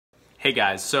Hey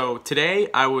guys, so today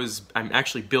I'm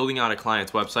actually building out a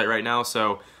client's website right now,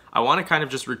 so I want to kind of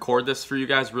just record this for you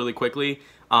guys really quickly,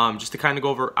 just to kind of go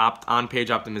over on-page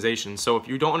optimization. So if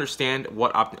you don't understand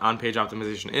what on-page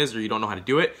optimization is, or you don't know how to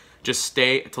do it, just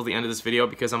stay until the end of this video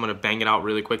because I'm going to bang it out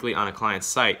really quickly on a client's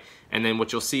site. And then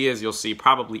what you'll see is you'll see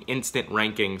probably instant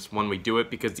rankings when we do it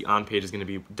because the on-page is going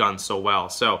to be done so well.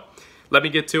 So let me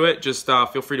get to it. Just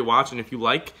feel free to watch, and if you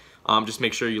like, just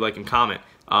make sure you like and comment.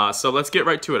 So let's get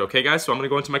right to it, okay guys? So I'm gonna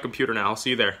go into my computer now. I'll see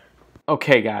you there.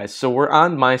 Okay guys, so we're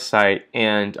on my site,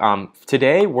 and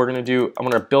today I'm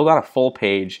gonna build out a full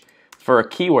page for a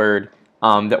keyword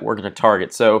that we're gonna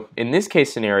target. So in this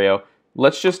case scenario,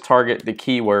 let's just target the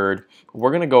keyword.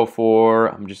 We're gonna go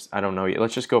for, I don't know yet.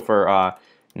 Let's just go for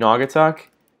Naugatuck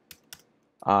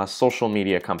social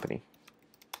media company.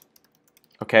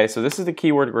 Okay, so this is the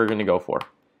keyword we're gonna go for.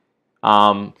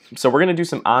 So we're going to do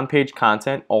some on-page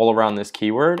content all around this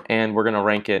keyword, and we're going to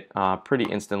rank it pretty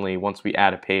instantly once we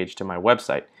add a page to my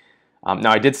website.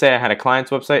 Now I did say I had a client's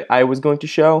website I was going to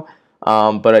show,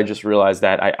 but I just realized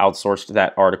that I outsourced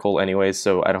that article anyways,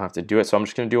 so I don't have to do it. So I'm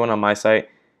just going to do one on my site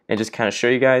and just kind of show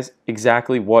you guys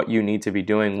exactly what you need to be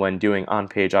doing when doing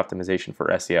on-page optimization for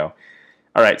SEO.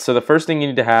 Alright, so the first thing you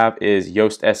need to have is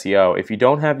Yoast SEO. If you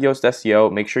don't have Yoast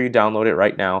SEO, make sure you download it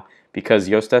right now, because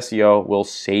Yoast SEO will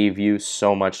save you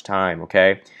so much time,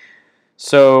 okay?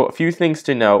 So a few things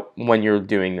to note when you're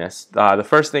doing this. The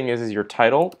first thing is your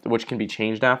title, which can be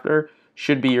changed after,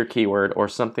 should be your keyword or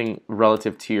something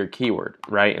relative to your keyword,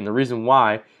 right? And the reason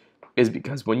why is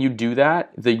because when you do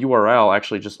that, the URL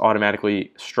actually just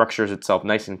automatically structures itself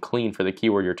nice and clean for the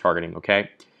keyword you're targeting,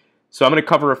 okay? So I'm going to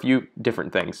cover a few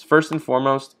different things. First and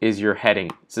foremost is your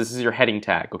heading. So this is your heading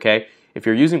tag, okay? If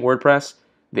you're using WordPress,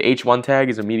 the H1 tag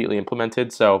is immediately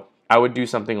implemented, so I would do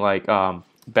something like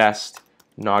best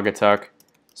Naugatuck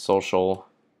social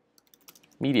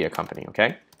media company,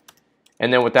 okay?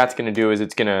 And then what that's going to do is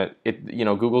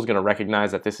Google's going to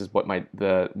recognize that this is what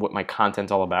my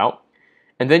content's all about.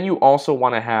 And then you also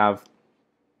want to have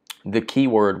the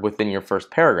keyword within your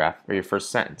first paragraph or your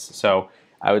first sentence. So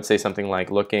I would say something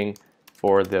like looking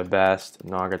for the best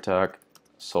Naugatuck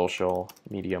social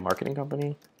media marketing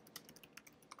company.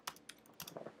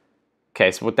 Okay,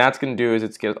 so what that's going to do is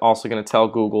it's also going to tell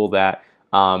Google that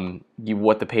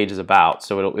what the page is about,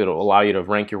 so it'll allow you to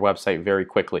rank your website very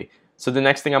quickly. So the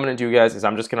next thing I'm going to do, guys, is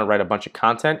I'm just going to write a bunch of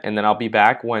content, and then I'll be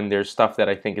back when there's stuff that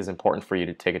I think is important for you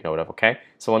to take a note of, okay?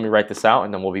 So let me write this out,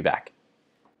 and then we'll be back.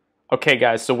 Okay,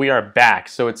 guys, so we are back.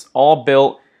 So it's all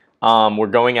built. We're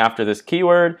going after this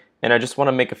keyword, and I just want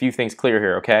to make a few things clear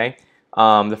here, okay?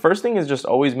 The first thing is just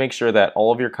always make sure that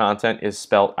all of your content is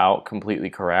spelled out completely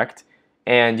correct.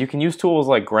 And you can use tools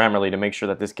like Grammarly to make sure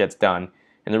that this gets done.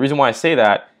 And the reason why I say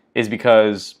that is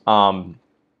because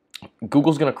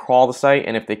Google's going to crawl the site,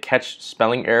 and if they catch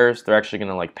spelling errors, they're actually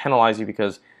going to penalize you,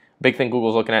 because a big thing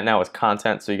Google's looking at now is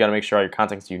content. So you got to make sure all your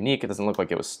content's unique. It doesn't look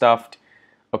like it was stuffed.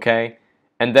 Okay.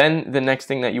 And then the next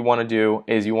thing that you want to do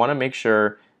is you want to make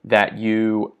sure that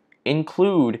you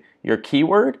include your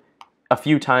keyword a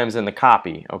few times in the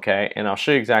copy. Okay. And I'll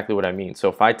show you exactly what I mean. So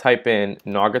if I type in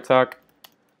Naugatuck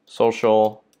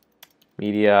social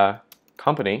media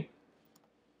company,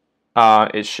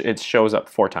 it shows up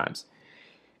 4 times.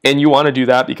 And you want to do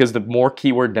that because the more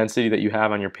keyword density that you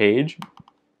have on your page,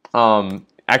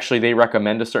 actually they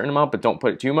recommend a certain amount, but don't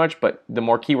put it too much, but the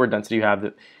more keyword density you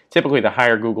have, typically the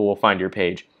higher Google will find your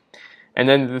page. And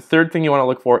then the third thing you want to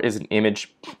look for is an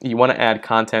image. You want to add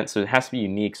content, so it has to be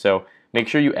unique, so make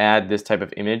sure you add this type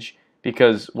of image,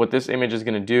 because what this image is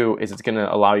going to do is it's going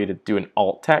to allow you to do an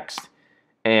alt text,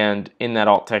 and in that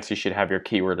alt text you should have your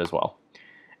keyword as well.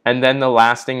 And then the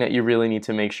last thing that you really need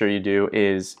to make sure you do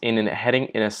is in heading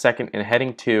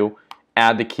 2,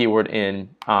 add the keyword in,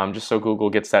 just so Google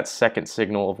gets that second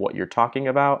signal of what you're talking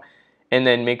about. And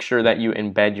then make sure that you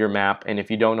embed your map, and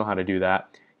if you don't know how to do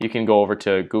that, you can go over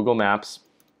to Google Maps,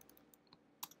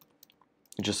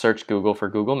 just search Google for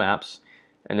Google Maps,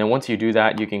 and then once you do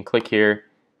that, you can click here,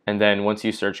 and then once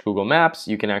you search Google Maps,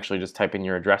 you can actually just type in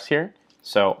your address here.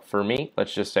 So for me,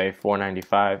 let's just say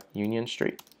 495 Union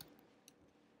Street,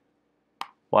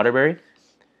 Waterbury.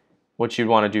 What you'd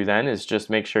want to do then is just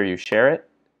make sure you share it,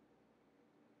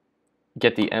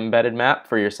 get the embedded map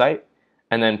for your site,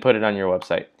 and then put it on your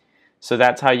website. So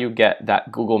that's how you get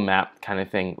that Google map kind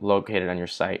of thing located on your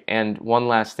site. And one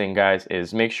last thing, guys,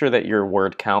 is make sure that your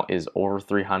word count is over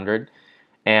 300.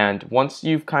 And once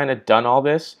you've kind of done all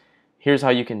this, here's how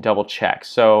you can double check.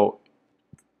 So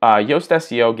Yoast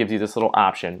SEO gives you this little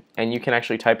option, and you can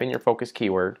actually type in your focus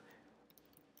keyword,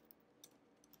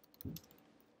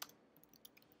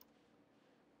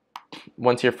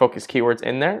 once your focus keyword's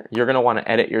in there, you're going to want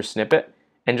to edit your snippet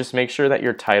and just make sure that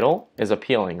your title is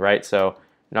appealing, right? So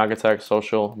Naugatuck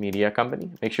Social Media Company.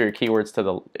 Make sure your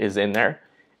keywords is in there,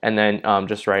 and then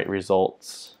just write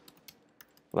results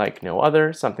like no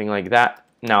other, something like that.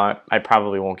 Now I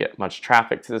probably won't get much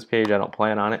traffic to this page. I don't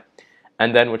plan on it.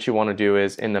 And then what you want to do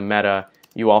is in the meta,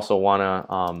 you also want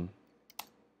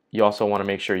to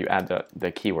make sure you add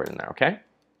the keyword in there. Okay.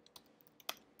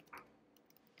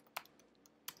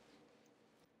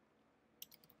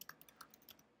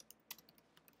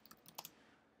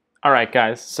 All right,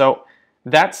 guys, so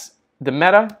that's the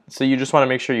meta. So you just want to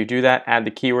make sure you do that, add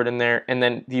the keyword in there. And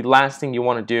then the last thing you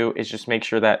want to do is just make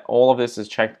sure that all of this is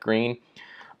checked green.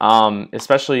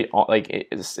 Especially like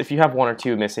if you have one or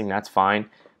two missing, that's fine.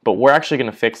 But we're actually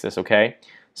going to fix this, okay?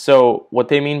 So what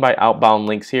they mean by outbound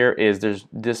links here is there's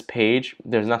this page,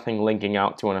 there's nothing linking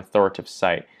out to an authoritative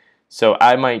site. So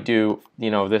I might do,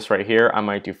 this right here. I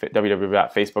might do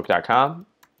www.facebook.com,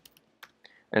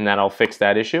 and that'll fix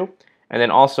that issue. And then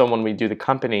also when we do the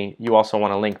company, you also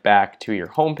want to link back to your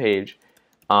home page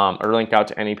or link out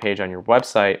to any page on your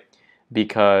website,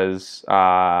 because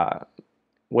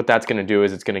what that's going to do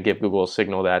is it's going to give Google a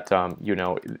signal that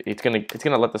it's going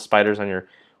to let the spiders on your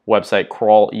website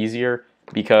crawl easier,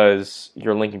 because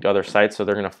you're linking to other sites, so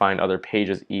they're going to find other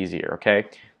pages easier. Okay,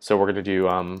 so we're going to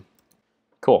do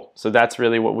cool. So that's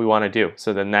really what we want to do.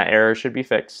 So then that error should be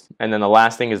fixed. And then the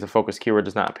last thing is the focus keyword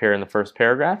does not appear in the first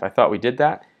paragraph. I thought we did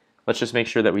that. Let's just make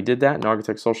sure that we did that.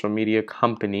 Naugatuck Social Media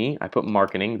Company. I put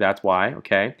marketing. That's why.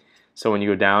 Okay. So when you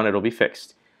go down, it'll be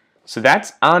fixed. So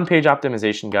that's on-page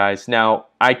optimization, guys. Now,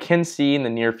 I can see in the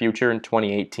near future in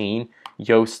 2018,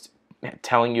 Yoast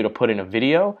telling you to put in a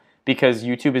video, because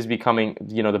YouTube is becoming,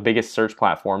 the biggest search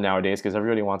platform nowadays, because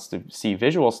everybody wants to see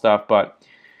visual stuff. But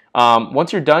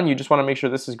once you're done, you just want to make sure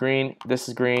this is green. This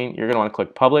is green. You're going to want to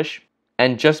click publish.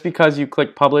 And just because you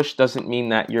click publish doesn't mean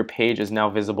that your page is now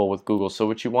visible with Google. So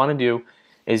what you want to do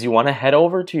is you want to head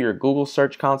over to your Google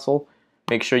Search Console.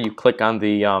 Make sure you click on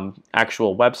the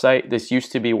actual website. This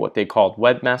used to be what they called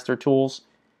Webmaster Tools.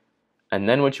 And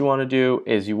then what you want to do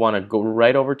is you want to go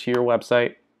right over to your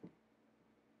website.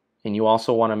 And you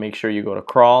also want to make sure you go to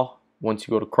crawl. Once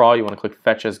you go to crawl, you want to click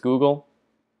Fetch as Google.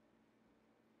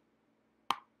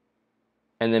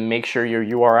 And then make sure your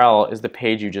URL is the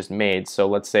page you just made. So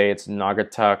let's say it's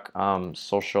Naugatuck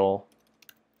Social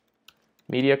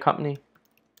Media Company.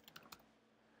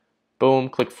 Boom,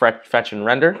 click Fetch and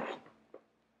Render.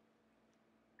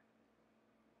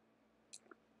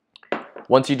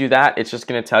 Once you do that, it's just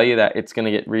going to tell you that it's going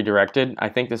to get redirected. I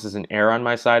think this is an error on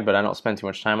my side, but I don't spend too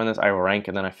much time on this. I rank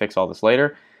and then I fix all this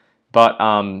later. But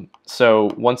so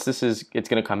once it's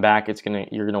going to come back, you're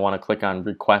going to want to click on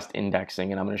Request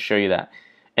Indexing, and I'm going to show you that.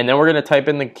 And then we're going to type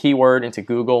in the keyword into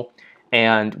Google,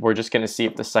 and we're just going to see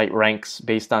if the site ranks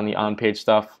based on the on-page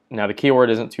stuff. Now, the keyword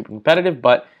isn't too competitive,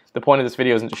 but the point of this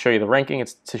video isn't to show you the ranking;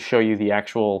 it's to show you the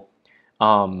actual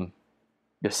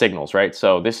the signals, right?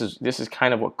 So this is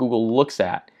kind of what Google looks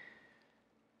at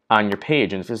on your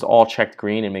page, and if it's all checked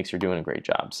green, it makes you're doing a great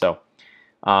job. So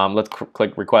let's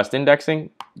click Request Indexing.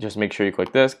 Just make sure you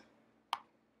click this.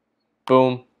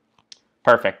 Boom,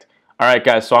 perfect. All right,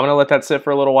 guys, so I'm going to let that sit for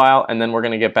a little while, and then we're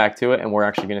going to get back to it, and we're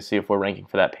actually going to see if we're ranking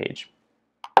for that page.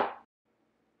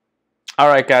 All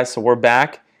right, guys, so we're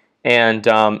back, and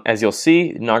as you'll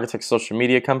see, Naugatuck Social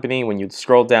Media Company, when you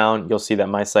scroll down, you'll see that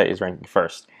my site is ranking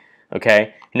first.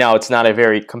 Okay, now it's not a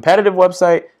very competitive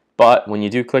website, but when you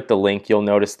do click the link, you'll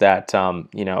notice that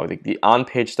the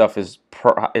on-page stuff is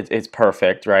it's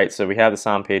perfect, right? So we have this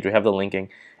on page, we have the linking,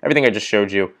 everything I just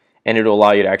showed you. And it'll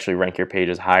allow you to actually rank your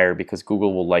pages higher, because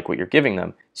Google will like what you're giving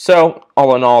them. So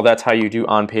all in all, that's how you do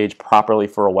on-page properly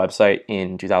for a website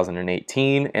in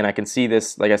 2018. And I can see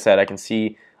this, like I said, I can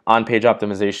see on-page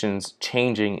optimizations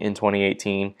changing in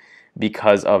 2018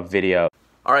 because of video.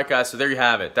 All right, guys, so there you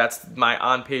have it. That's my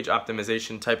on-page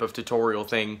optimization type of tutorial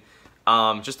thing.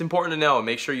 Just important to know,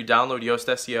 make sure you download Yoast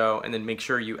SEO, and then make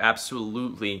sure you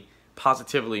absolutely,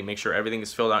 positively make sure everything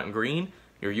is filled out in green.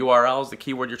 Your URL is the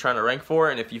keyword you're trying to rank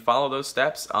for, and if you follow those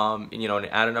steps, and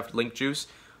add enough link juice,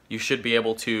 you should be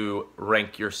able to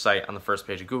rank your site on the first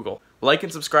page of Google. Like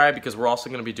and subscribe, because we're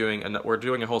also going to be doing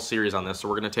a whole series on this. So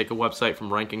we're going to take a website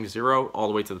from ranking 0 all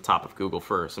the way to the top of Google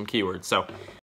for some keywords. So